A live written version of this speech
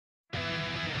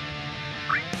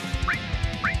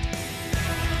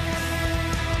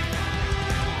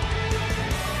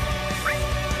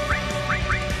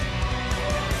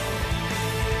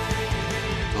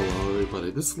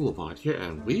this is Levont here,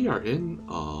 and we are in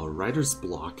Writer's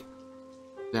Block.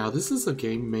 Now, this is a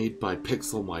game made by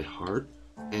Pixel My Heart,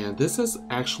 and this has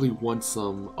actually won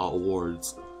some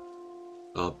awards.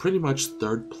 Pretty much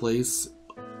third place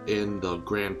in the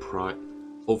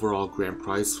overall grand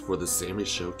prize for the Sammy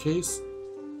showcase.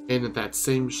 And in that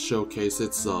same showcase,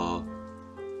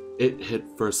 it hit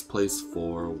first place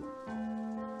for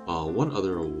one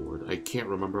other award. I can't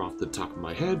remember off the top of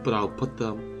my head, but I'll put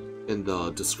them in the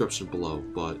description below.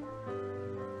 But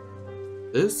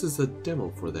this is a demo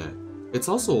for that. It's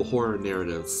also a horror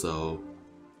narrative, so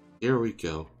here we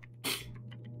go.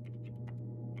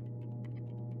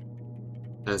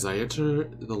 As I enter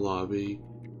the lobby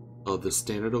of the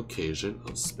standard occasion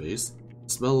of space, the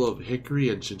smell of hickory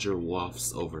and ginger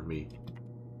wafts over me.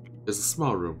 There's a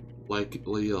small room,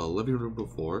 likely a living room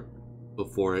before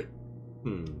it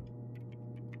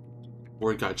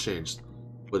got changed,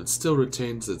 but it still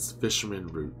retains its fisherman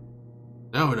root.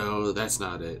 No, that's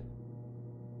not it.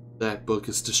 That book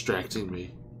is distracting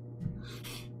me.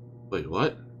 Wait,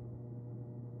 what?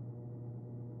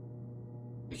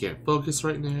 I can't focus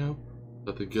right now.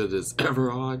 Nothing good is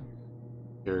ever on.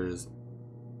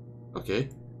 Okay.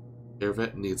 Air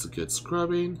vent needs a good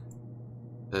scrubbing.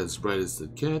 As bright as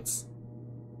it gets.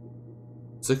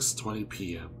 6:20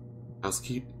 p.m.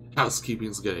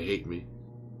 Housekeeping's gonna hate me.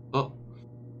 Oh.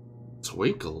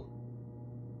 Twinkle.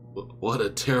 What a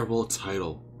terrible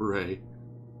title, Ray.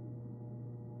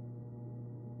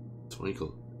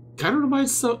 Twinkle. Kinda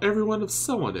reminds everyone of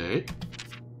someone, eh?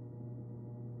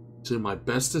 To my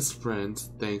bestest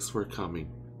friends, thanks for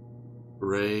coming.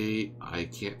 Ray, I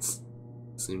can't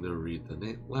seem to read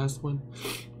the last one.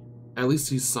 At least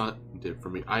he signed it for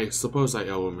me. I suppose I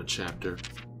owe him a chapter.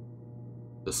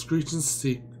 The screeching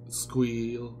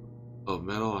squeal of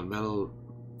metal on metal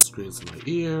screams in my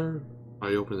ear.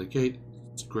 I open the gate.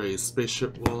 It's gray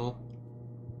spaceship wall.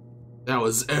 That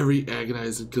was every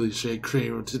agonizing cliche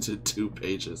crammed into 2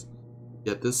 pages.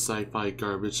 Yet this sci-fi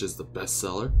garbage is the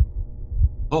bestseller.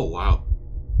 Oh wow.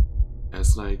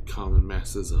 Asinine common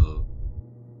masses of...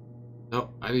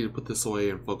 Nope, I need to put this away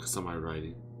and focus on my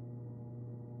writing.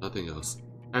 Nothing else.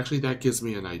 Actually, that gives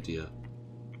me an idea.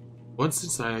 Once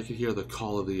inside, I could hear the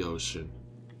call of the ocean.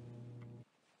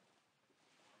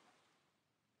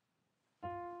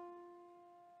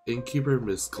 Innkeeper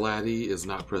Miss Gladdy is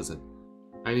not present.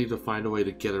 I need to find a way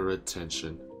to get her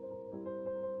attention.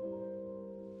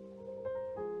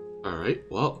 Alright,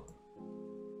 well.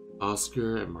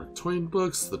 Oscar and Mark Twain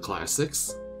books, the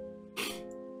classics.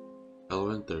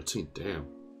 Element 13, damn.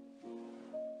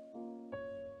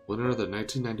 Winner of the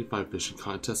 1995 fishing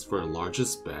contest for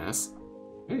largest bass.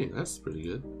 Hey, that's pretty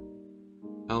good.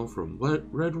 Elm from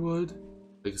Redwood.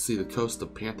 I can see the coast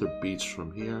of Panther Beach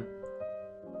from here.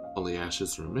 Only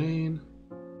ashes remain.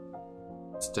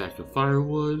 Stack of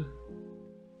firewood.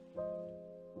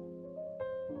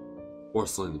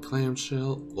 Porcelain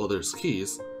clamshell. Well, there's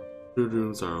keys. 2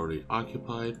 rooms are already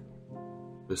occupied.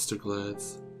 Mr.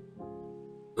 Glad's.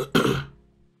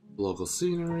 Local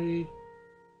scenery.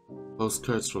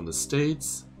 Postcards from the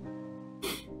States.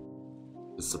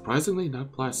 It's surprisingly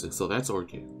not plastic, so that's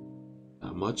organic.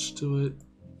 Not much to it.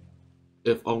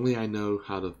 If only I know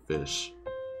how to fish.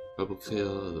 Replica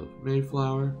of the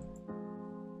Mayflower.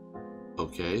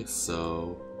 Okay,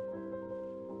 so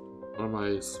what am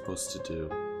I supposed to do?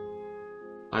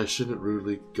 I shouldn't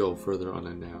rudely go further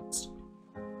unannounced.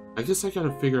 I guess I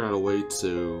gotta figure out a way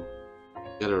to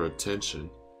get her attention.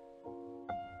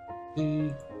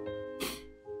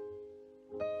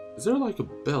 Is there like a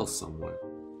bell somewhere?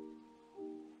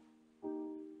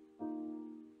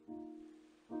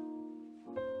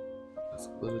 That's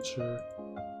literature.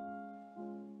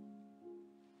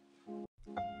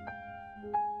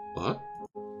 What?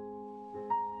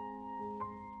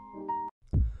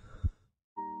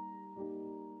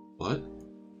 What?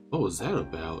 What was that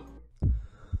about?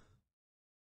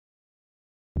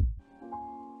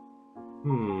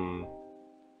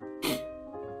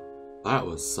 That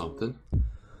was something.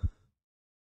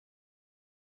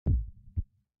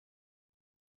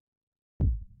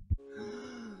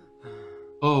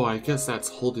 Oh, I guess that's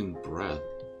holding breath.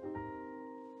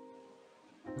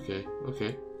 Okay.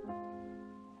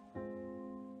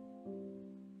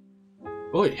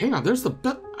 Oh wait, hang on, there's the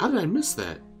bell. How did I miss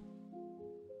that?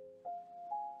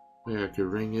 Maybe I could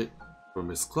ring it for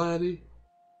Miss Gladdy.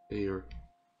 A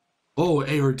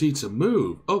or D to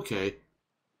move. Okay.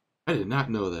 I did not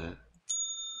know that.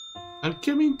 I'm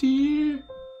coming, dear.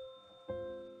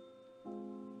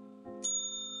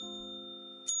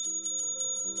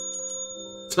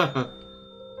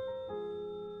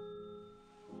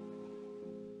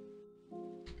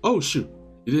 Oh shoot,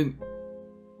 you didn't.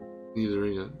 Need to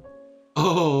ring it.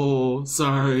 Oh,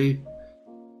 sorry.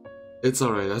 It's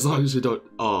alright, as long as you don't.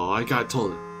 Oh, I got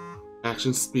told it.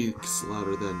 Action speaks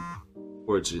louder than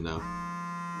words, you know.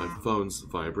 My phone's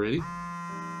vibrating.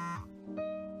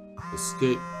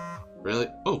 Escape. Really?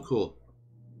 Oh, cool.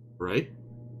 Right?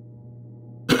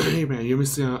 Hey man, you're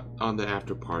missing out on the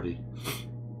after party.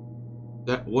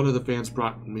 That one of the fans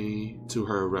brought me to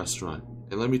her restaurant,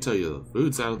 and let me tell you, the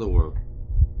food's out of the world.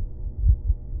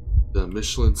 The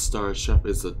Michelin star chef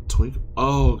is a twink.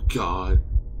 Oh god.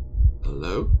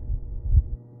 Hello?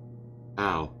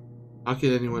 How? How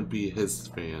could anyone be his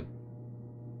fan?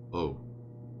 Oh.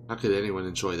 How could anyone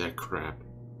enjoy that crap?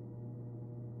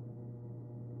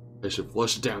 I should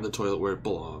flush it down the toilet where it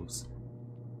belongs.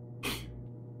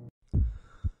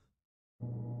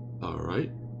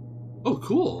 Alright. Oh,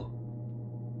 cool.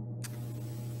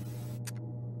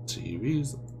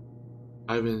 TVs.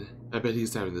 I bet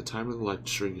he's having the time of his life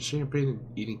drinking champagne and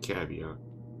eating caviar.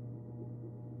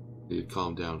 Need to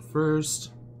calm down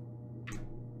first.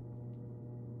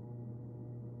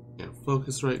 Can't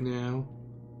focus right now.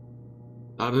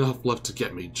 Not enough left to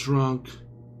get me drunk.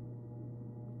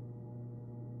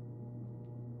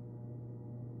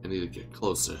 I need to get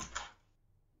closer.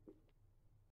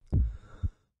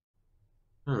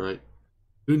 Alright.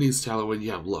 Who needs talent when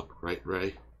you have luck, right,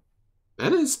 Ray?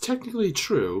 That is technically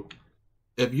true.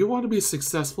 If you want to be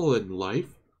successful in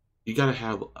life, you gotta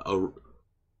have a...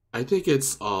 I think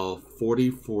it's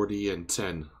 40, 40, and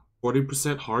 10.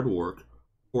 40% hard work,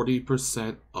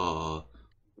 40%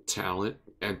 talent,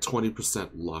 and 20%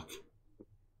 luck.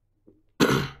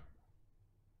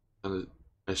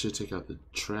 I should take out the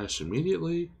trash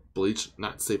immediately. Bleach,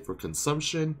 not safe for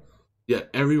consumption.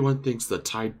 Yet everyone thinks the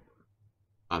Tide...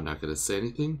 I'm not gonna say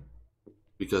anything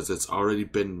because it's already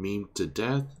been memed to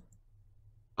death.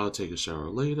 I'll take a shower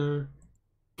later.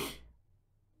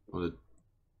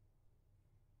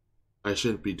 I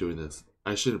shouldn't be doing this.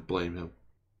 I shouldn't blame him.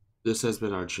 This has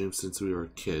been our dream since we were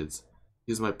kids.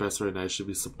 He's my best friend and I should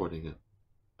be supporting him.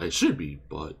 I should be,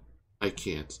 but I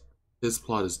can't. His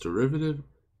plot is derivative.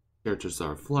 Characters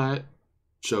are flat.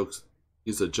 Jokes.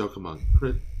 He's a joke among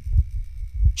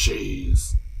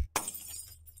Jeez.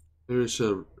 Maybe I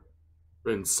should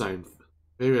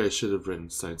have written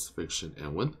science fiction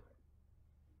and when?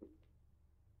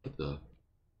 What the?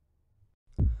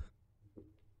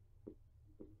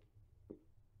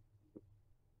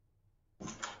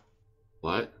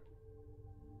 What?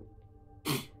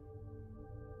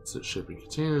 So shipping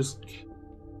containers.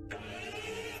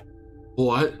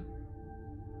 What?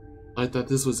 I thought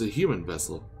this was a human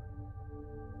vessel.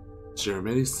 Share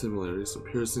many similarities with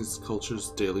piercings, cultures,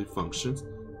 daily functions.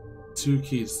 Two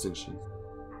key distinctions.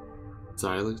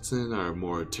 Xylitons are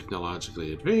more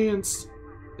technologically advanced.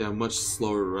 They have much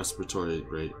slower respiratory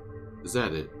rate. Is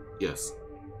that it? Yes.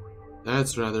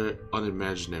 That's rather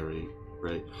unimaginary,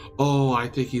 right? Oh, I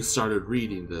think he started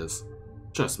reading this.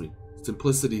 Trust me,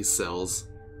 simplicity sells.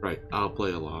 Right, I'll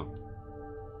play along.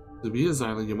 To be a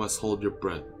Xylan, you must hold your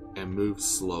breath and move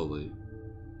slowly.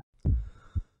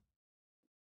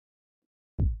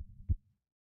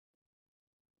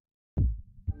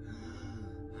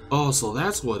 Oh, so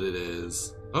that's what it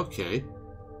is. Okay.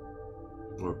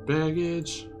 More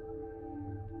baggage.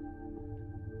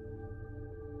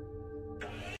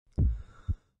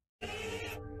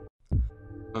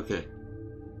 Okay.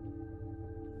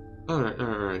 Alright,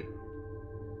 alright.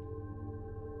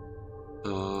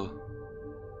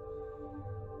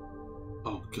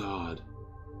 Oh god.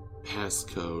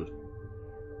 Passcode.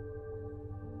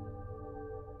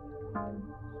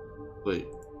 Wait.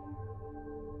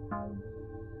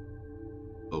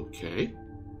 Okay.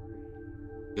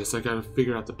 Guess I gotta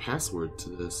figure out the password to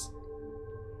this.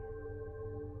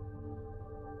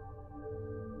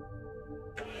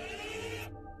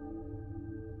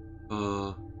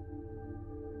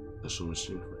 Special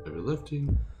machine for heavy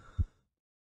lifting.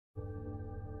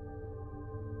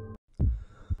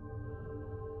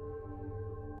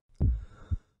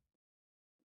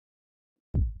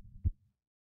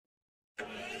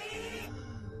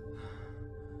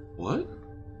 What?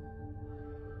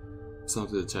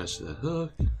 Something attached to that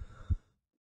hook.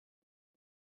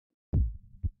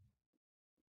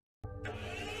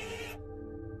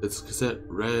 It's cassette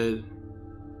red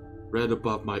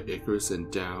above my Icarus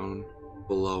and down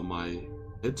below my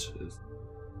hitches.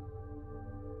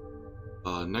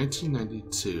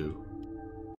 1992.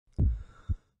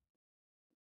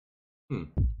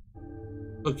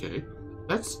 Okay,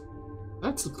 that's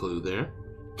a clue there.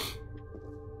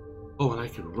 Oh, and I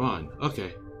can run.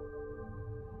 Okay.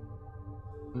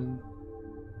 1,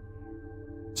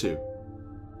 2.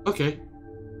 Okay.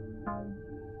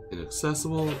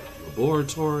 Inaccessible.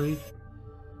 Laboratory.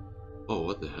 Oh,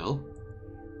 what the hell?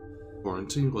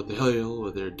 Quarantine? What the hell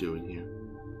are they doing here?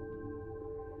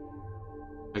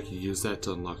 I can use that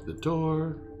to unlock the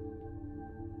door.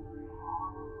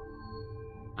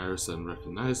 Iris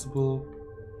unrecognizable.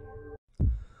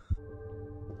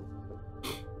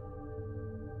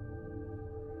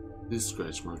 These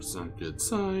scratch marks aren't a good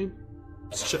sign.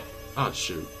 Let's check. Ah,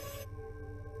 shoot.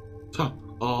 Huh,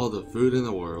 all the food in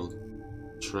the world.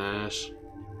 Trash.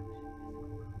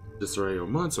 Disarray of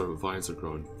months, our vines are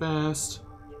growing fast.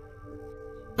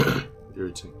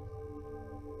 Irritating.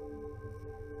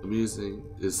 Amusing.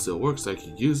 It still works. I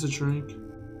could use a drink.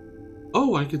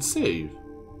 Oh, I could save.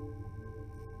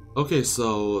 Okay,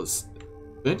 so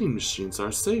vending machines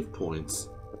are save points.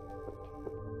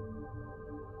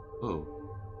 Oh.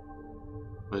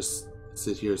 I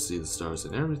sit here, see the stars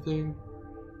and everything.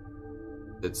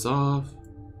 It's off.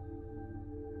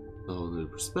 A whole new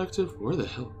perspective. Where the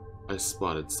hell? I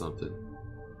spotted something.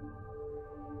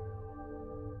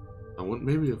 I want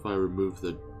maybe if I remove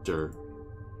the dirt.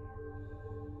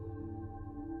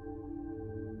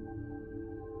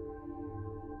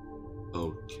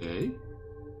 Okay.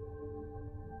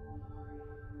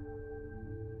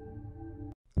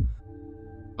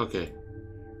 Okay.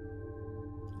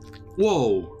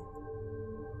 Whoa!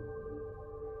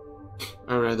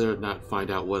 I'd rather not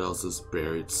find out what else is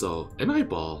buried, so an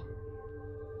eyeball.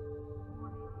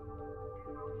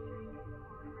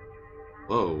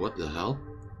 Whoa, what the hell?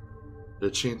 They're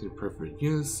chanting perfect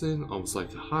unison, almost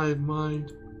like a hive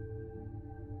mind.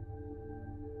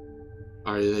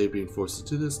 Are they being forced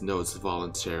to do this? No, it's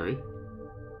voluntary.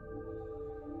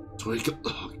 Twinkle.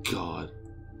 Oh, God.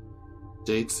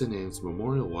 Dates and names,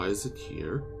 memorial. Why is it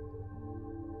here?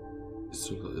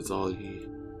 It's all he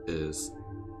is.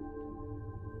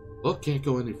 Well, can't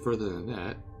go any further than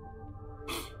that.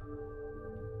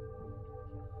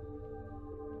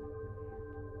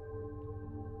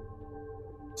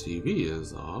 TV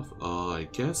is off. I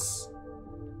guess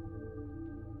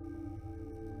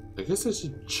I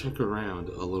should check around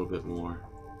a little bit more.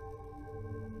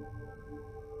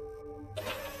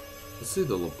 Let's see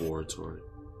the laboratory.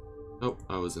 Oh,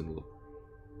 I was the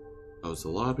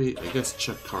lobby. I guess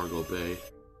check cargo bay.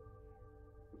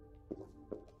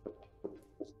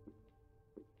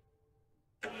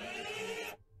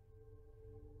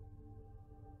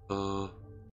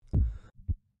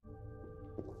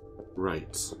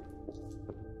 Right.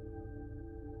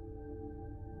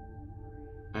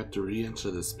 I have to re-enter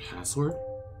this password.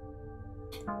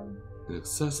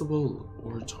 Inaccessible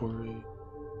laboratory.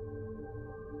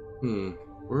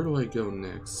 Where do I go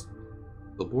next?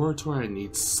 Laboratory, I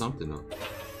need something up.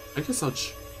 I guess I'll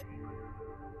check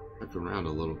around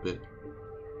a little bit.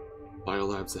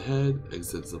 Biolabs ahead,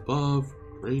 exits above.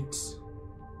 Great.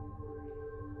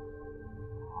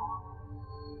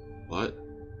 What?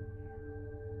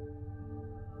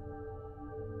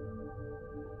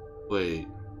 Wait.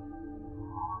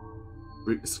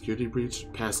 Security breach.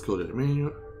 Passcode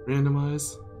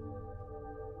randomize.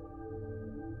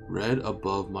 Red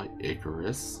above my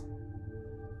Icarus.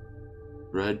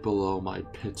 Red below my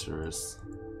Picturus.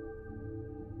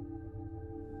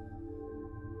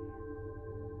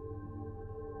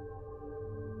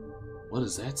 What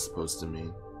is that supposed to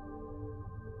mean?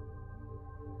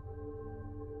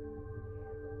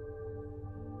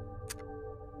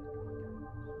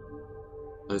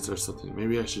 Is there something?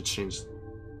 Maybe I should change.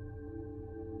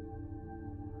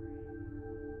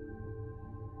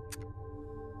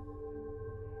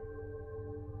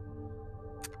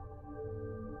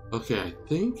 Okay, I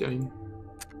think I...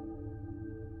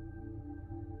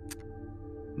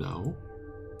 No.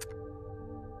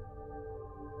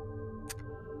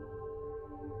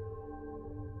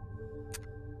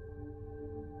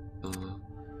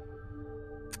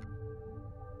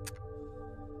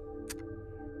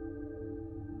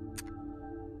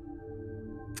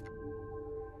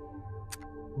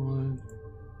 One.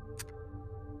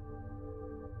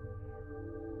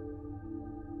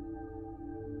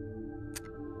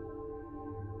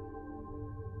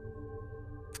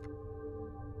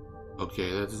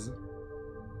 Okay, that's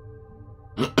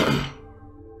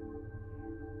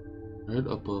red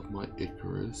above my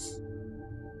Icarus.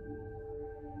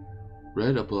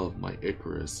 Red above my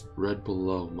Icarus. Red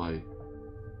below my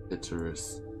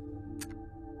Icarus.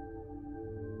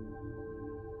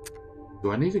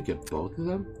 Do I need to get both of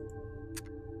them?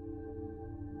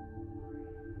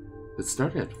 It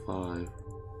started at 5.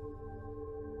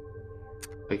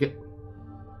 I get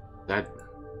that.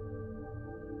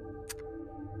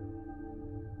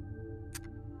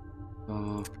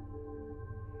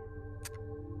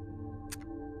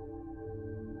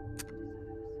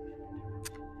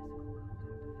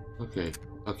 Okay,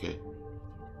 okay.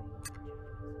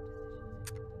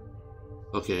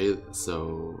 Okay,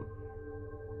 so...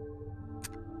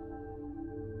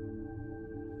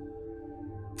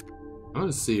 I'm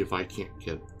gonna see if I can't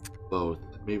get both.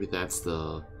 Maybe that's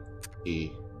the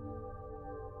key.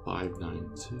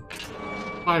 592.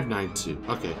 592,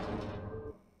 okay.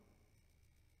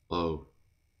 Whoa.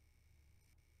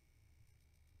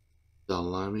 The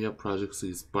Lamia project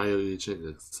sees bioagent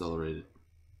accelerated.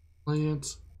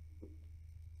 Plant.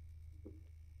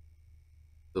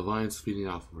 The vines feeding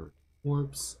off of her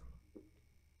corpse.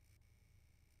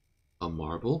 A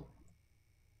marble?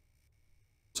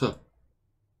 Tuh.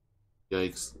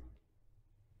 Yikes.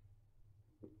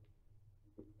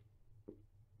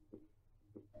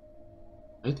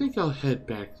 I think I'll head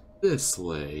back this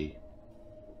way.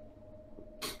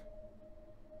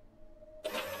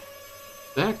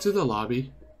 Back to the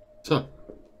lobby. Tuh.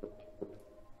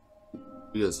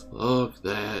 Because fuck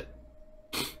that.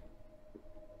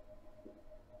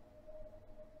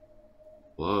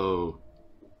 Whoa.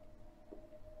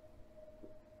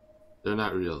 They're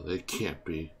not real. They can't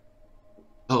be.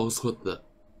 Those with the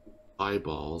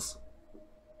eyeballs.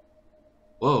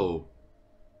 Whoa.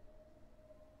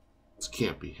 This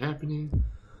can't be happening.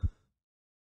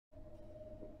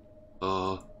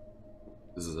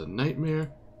 This is a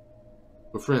nightmare.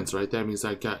 We're friends, right? That means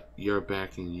I got your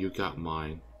back and you got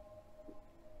mine.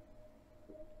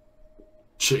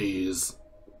 Jeez.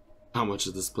 How much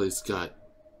of this place got?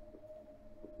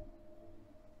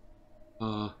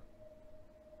 How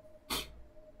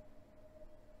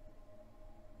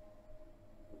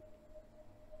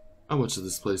much of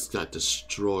this place got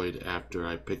destroyed after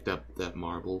I picked up that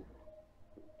marble?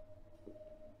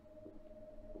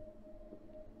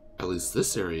 At least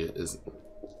this area isn't.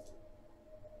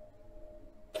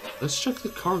 Let's check the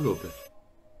cargo bay.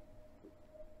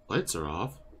 Lights are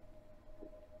off.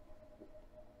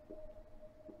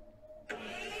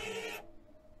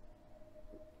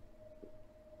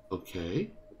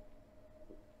 Okay.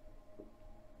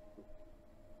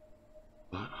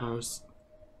 House.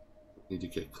 Need to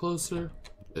get closer.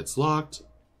 It's locked.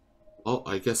 Oh,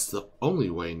 I guess the only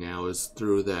way now is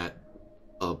through that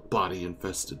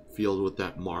body-infested field with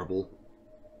that marble.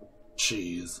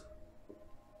 Jeez.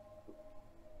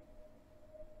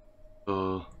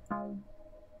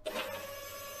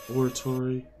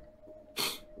 Laboratory.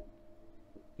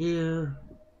 Here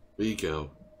we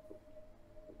go.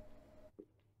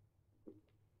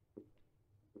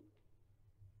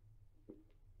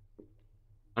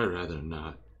 I'd rather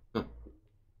not. Huh.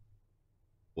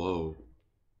 Whoa.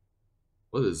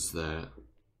 What is that?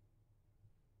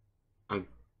 I'm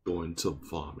going to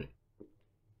vomit.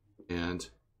 And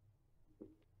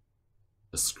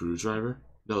a screwdriver?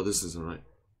 No, this isn't right.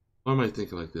 Why am I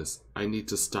thinking like this? I need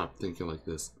to stop thinking like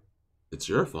this. It's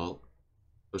your fault.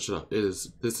 Oh, shut up.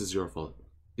 This is your fault.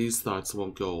 These thoughts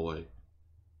won't go away.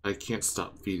 I can't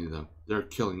stop feeding them. They're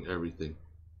killing everything.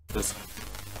 That's...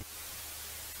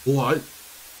 What?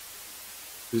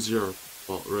 It's your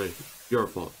fault, Ray. Your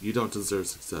fault. You don't deserve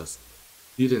success.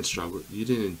 You didn't struggle. You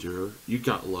didn't endure. You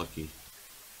got lucky.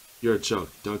 You're a joke.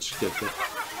 Don't you get that?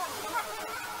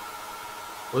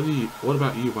 What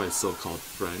about you, my so-called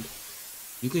friend?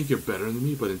 You think you're better than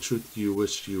me, but in truth you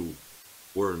wish you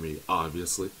were me,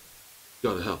 obviously.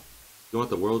 Go to hell. You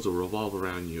want the world to revolve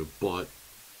around you, but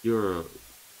you're a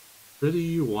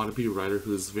pretty wannabe writer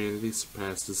whose vanity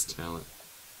surpassed his talent.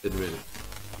 Admit it.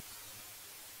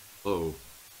 Oh.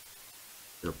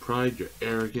 Your pride, your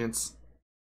arrogance.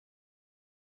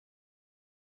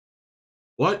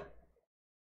 What?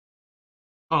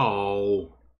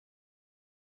 Oh.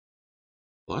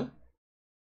 What?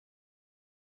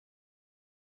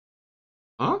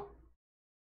 Huh?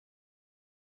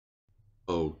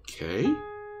 Okay.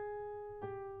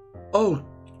 Oh,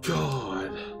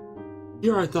 God.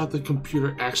 Here I thought the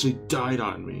computer actually died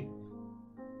on me.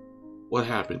 What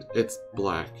happened? It's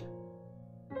black.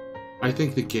 I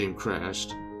think the game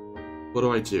crashed.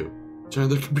 What do? Turn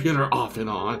the computer off and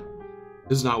on.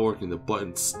 It's not working. The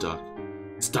button's stuck.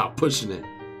 Stop pushing it.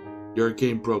 Your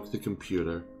game broke the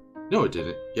computer. No, it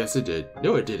didn't. Yes, it did.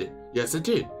 No, it didn't. Yes, it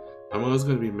did. I'm always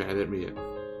going to be mad at me.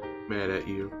 Mad at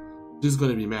you. She's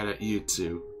going to be mad at you,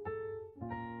 too.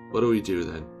 What do we do,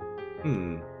 then?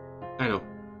 I know.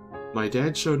 My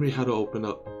dad showed me how to open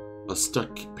up a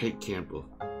stuck paint can book.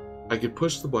 I could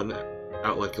push the button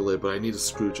out like a lid, but I need a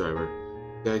screwdriver.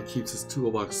 Dad keeps his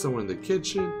toolbox somewhere in the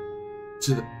kitchen.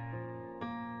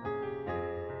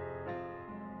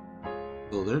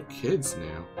 Well, they're kids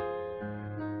now.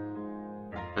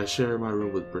 I share my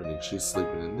room with Brittany. She's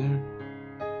sleeping in there.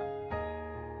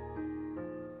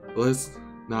 Let's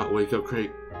not wake up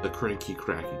Craig. The cranky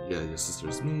cracky. Yeah, your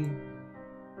sister's me.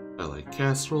 I like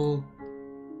casserole.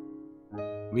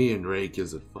 Me and Ray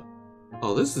gives it fun.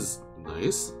 Oh, this is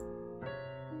nice.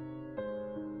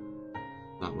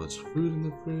 Not much food in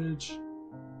the fridge.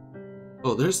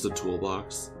 Oh, there's the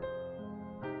toolbox.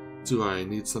 Do I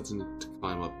need something to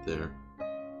climb up there?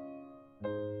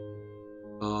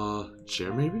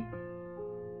 Chair maybe?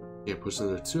 Can't push it,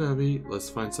 they're too heavy. Let's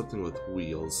find something with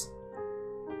wheels.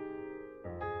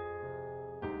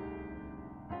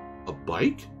 A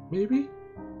bike, maybe?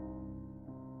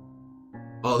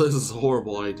 Oh, this is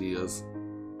horrible ideas.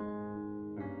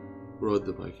 Rode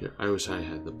the bike here. I wish I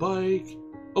had the bike.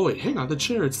 Oh wait, hang on, the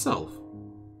chair itself.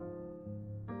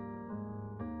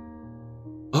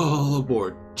 All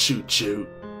aboard. Choo choo.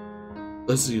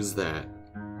 Let's use that.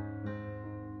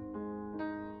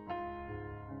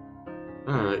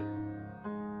 Alright.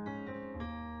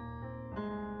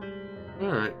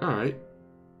 Alright.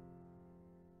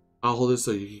 I'll hold it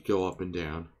so you can go up and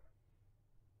down.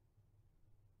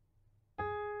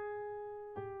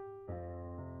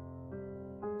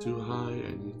 Too high,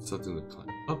 I need something to climb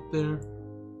up there.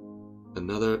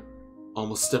 Another,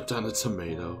 almost stepped on a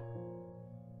tomato.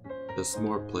 There's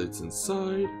more plates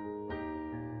inside.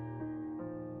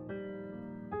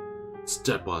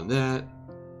 Step on that.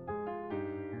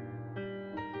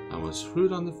 How much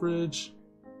food on the fridge?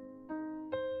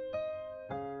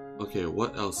 Okay,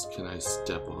 what else can I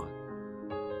step on?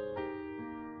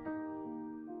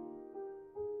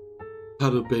 How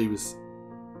do babies...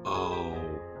 Oh,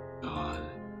 God.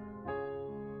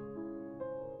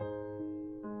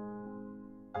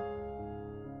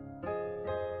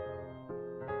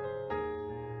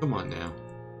 Come on now.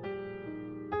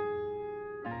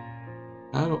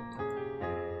 I don't...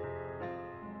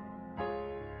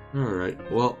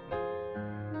 Alright, well...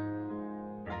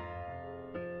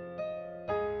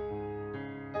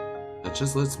 That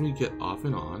just lets me get off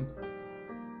and on.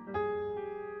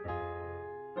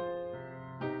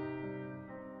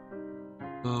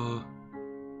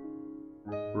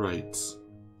 Right.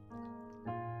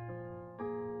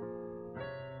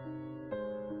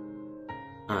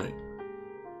 Alright.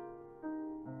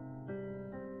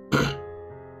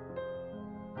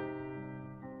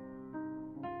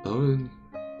 Oh,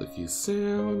 clicky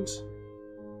sound.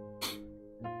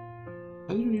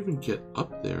 How do you even get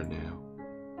up there now?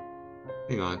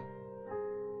 Hang on.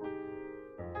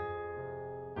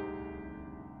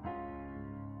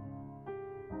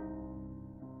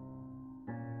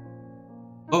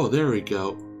 Oh, there we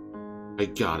go. I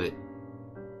got it.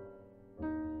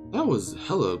 That was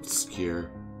hella obscure.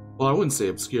 Well, I wouldn't say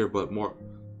obscure, but more...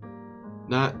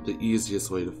 Not the easiest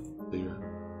way to figure out.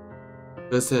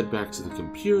 Let's head back to the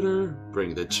computer.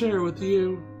 Bring the chair with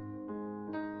you.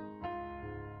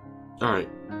 Alright.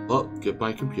 Well,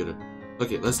 goodbye, computer.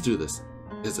 Okay, let's do this.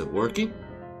 Is it working?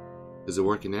 Is it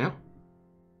working now?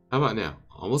 How about now?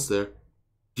 Almost there.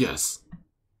 Yes.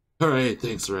 Alright,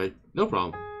 thanks, Ray. No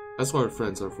problem. That's what our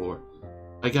friends are for.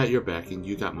 I got your back and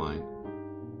you got mine.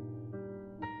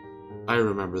 I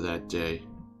remember that day.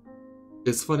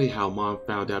 It's funny how Mom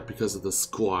found out because of the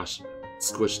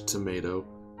squished tomato.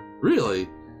 Really?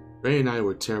 Ray and I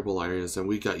were terrible liars and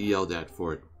we got yelled at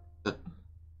for it.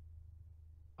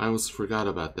 I almost forgot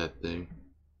about that thing.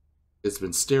 It's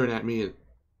been staring at me,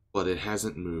 but it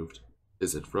hasn't moved.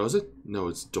 Is it frozen? No,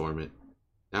 it's dormant.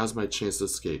 Now's my chance to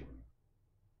escape.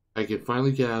 I can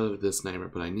finally get out of this nightmare,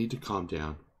 but I need to calm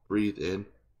down. Breathe in,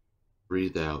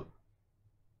 breathe out.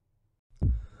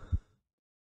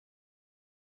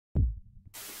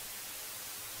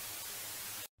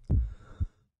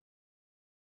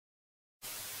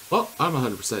 Well, I'm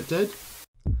 100% dead.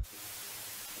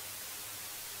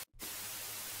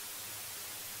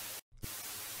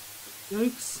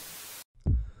 Yikes.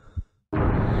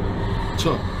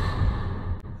 Chuck.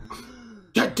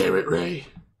 God damn it, Ray.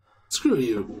 Screw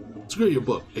you. Screw your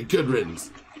book, and good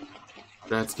riddance.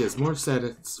 Rats gets more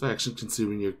satisfaction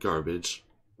consuming your garbage.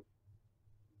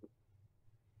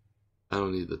 I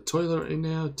don't need the toilet right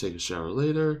now. Take a shower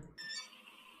later.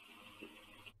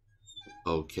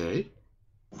 Okay.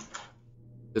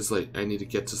 It's late. I need to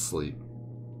get to sleep.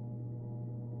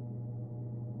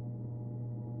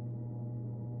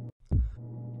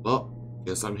 Well,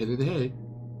 guess I'm hitting the hay.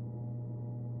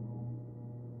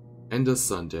 End of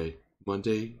Sunday.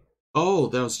 Monday. Oh,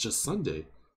 that was just Sunday.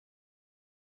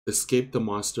 Escape the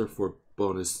monster for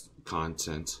bonus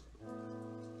content.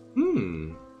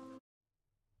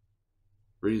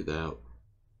 Breathe out.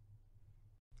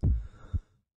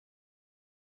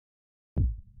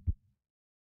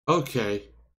 Okay.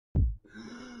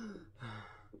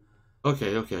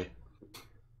 Okay.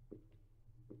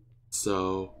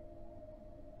 So...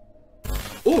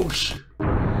 Oh shit!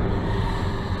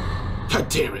 God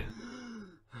damn it!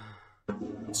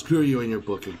 Screw you and your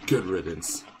book and good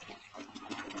riddance.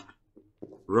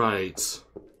 Right.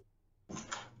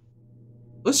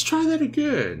 Let's try that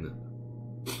again.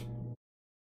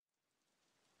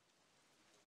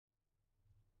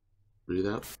 Breathe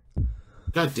out.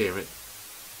 God damn it.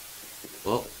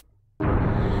 Well.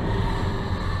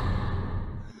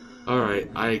 Alright,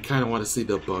 I kind of want to see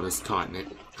the bonus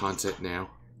content now.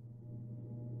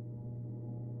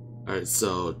 Alright,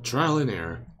 so trial and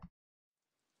error.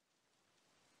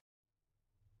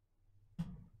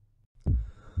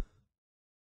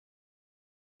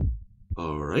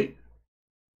 Alright.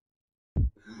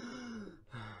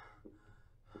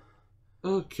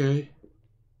 Okay.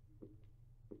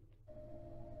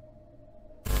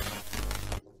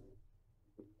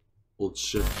 Hold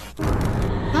shift.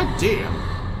 God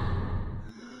damn!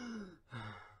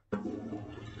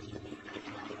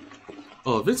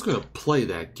 Oh, if it's gonna play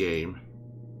that game.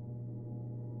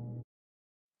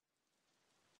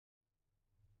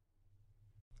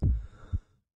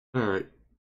 Alright.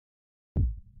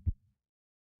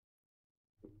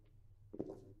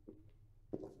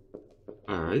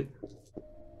 Alright.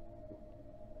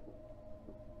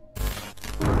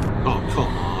 Oh,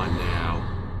 come on now.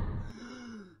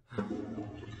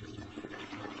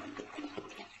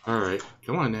 Alright,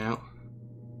 come on now.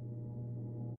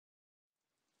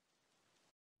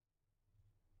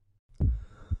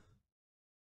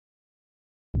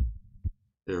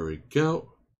 There we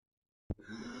go.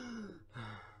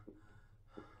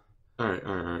 Alright,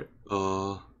 alright,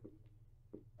 alright.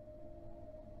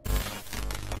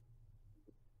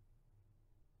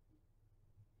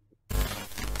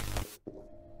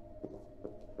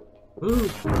 Ooh.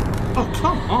 Oh,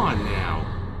 come on now.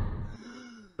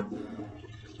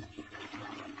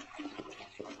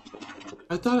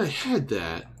 I thought I had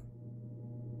that.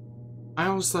 I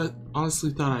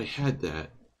honestly thought I had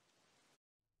that.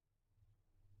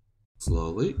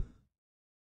 Slowly.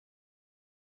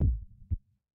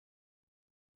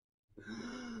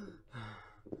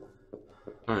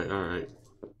 Alright, alright.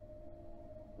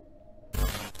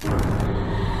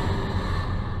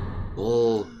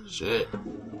 Bullshit.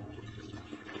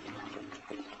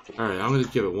 Alright, I'm gonna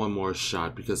give it one more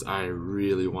shot because I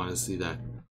really want to see that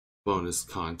bonus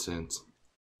content.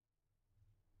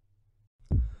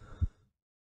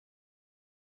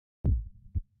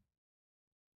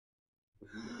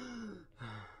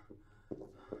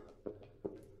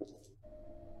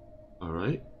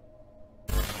 Alright.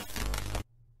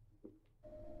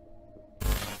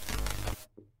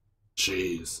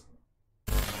 Jeez.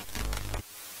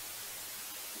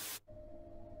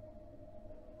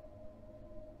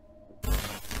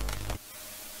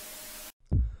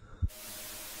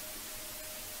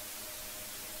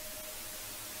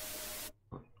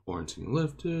 Quarantine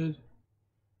lifted.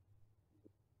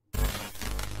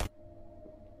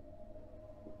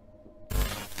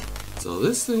 So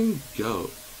this thing go.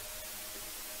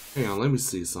 Hang on, let me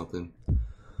see something.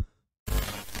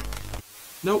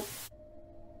 Nope.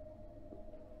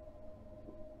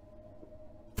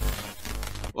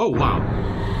 Oh wow.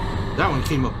 That one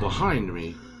came up behind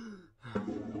me.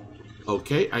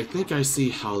 Okay, I think I see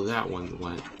how that one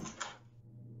went.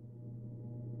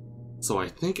 So I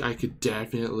think I could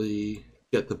definitely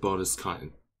get the bonus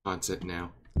content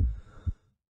now.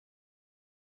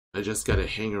 I just gotta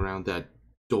hang around that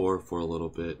door for a little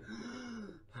bit.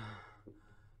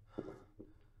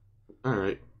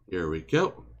 Alright, here we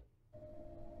go.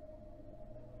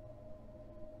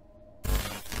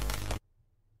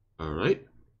 Alright.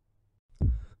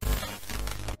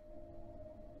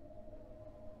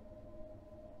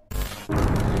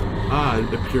 Ah,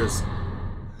 it appears.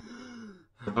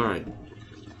 Alright.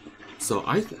 So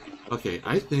I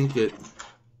think it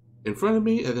in front of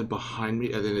me and then behind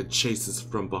me and then it chases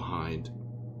from behind.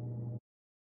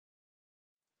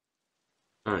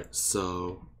 Alright,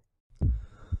 so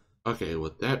okay,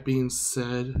 with that being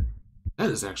said, that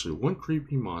is actually one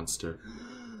creepy monster.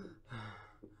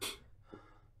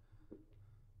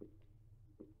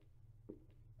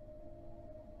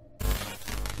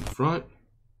 In front.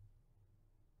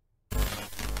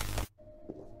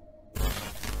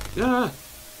 Yeah.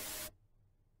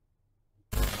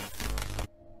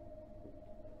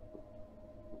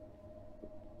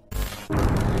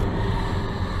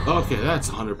 Okay, that's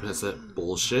 100%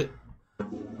 bullshit.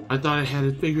 I thought I had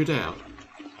it figured out.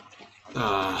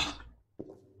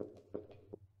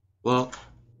 Well,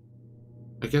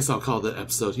 I guess I'll call the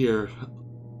episode here.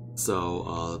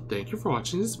 So, thank you for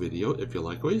watching this video. If you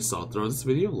like what you saw, throw this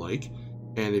video a like.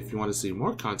 And if you want to see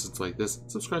more content like this,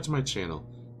 subscribe to my channel.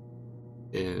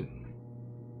 And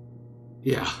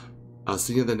Yeah, I'll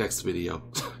see you in the next video.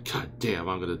 God damn,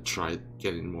 I'm gonna try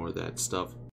getting more of that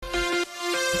stuff.